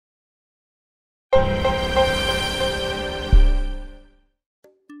In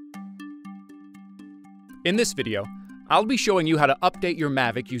this video, I'll be showing you how to update your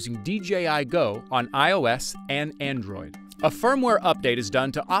Mavic using DJI GO on iOS and Android. A firmware update is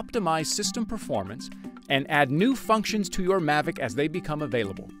done to optimize system performance and add new functions to your Mavic as they become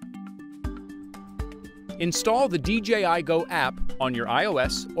available. Install the DJI GO app on your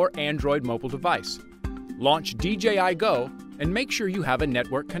iOS or Android mobile device. Launch DJI GO and make sure you have a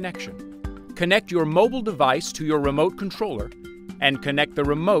network connection. Connect your mobile device to your remote controller and connect the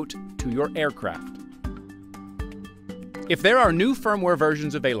remote to your aircraft. If there are new firmware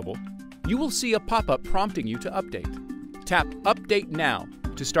versions available, you will see a pop-up prompting you to update. Tap Update Now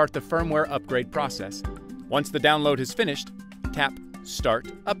to start the firmware upgrade process. Once the download is finished, tap Start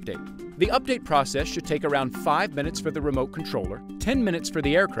Update. The update process should take around 5 minutes for the remote controller, 10 minutes for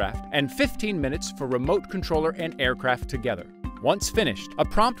the aircraft, and 15 minutes for remote controller and aircraft together. Once finished, a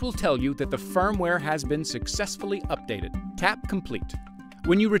prompt will tell you that the firmware has been successfully updated. Tap Complete.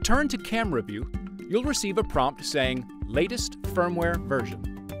 When you return to camera view, you'll receive a prompt saying Latest Firmware Version.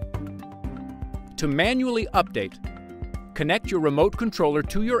 To manually update, connect your remote controller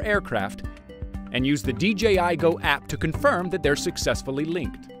to your aircraft and use the DJI GO app to confirm that they're successfully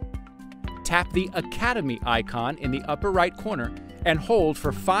linked. Tap the Academy icon in the upper right corner and hold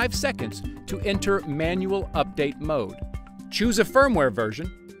for 5 seconds to enter manual update mode. Choose a firmware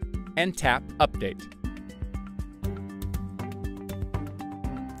version and tap Update.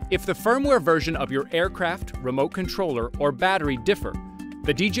 If the firmware version of your aircraft, remote controller, or battery differ,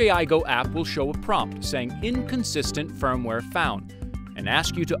 the DJI GO app will show a prompt saying Inconsistent Firmware Found and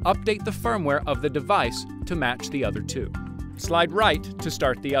ask you to update the firmware of the device to match the other two. Slide right to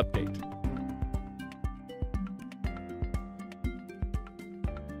start the update.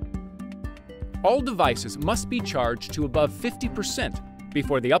 All devices must be charged to above 50%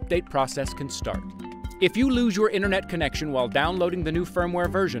 before the update process can start. If you lose your internet connection while downloading the new firmware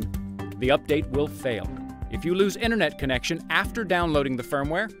version, the update will fail. If you lose internet connection after downloading the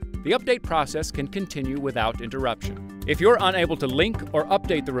firmware, the update process can continue without interruption. If you're unable to link or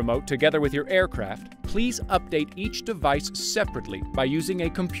update the remote together with your aircraft, please update each device separately by using a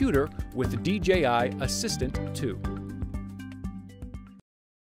computer with DJI Assistant 2.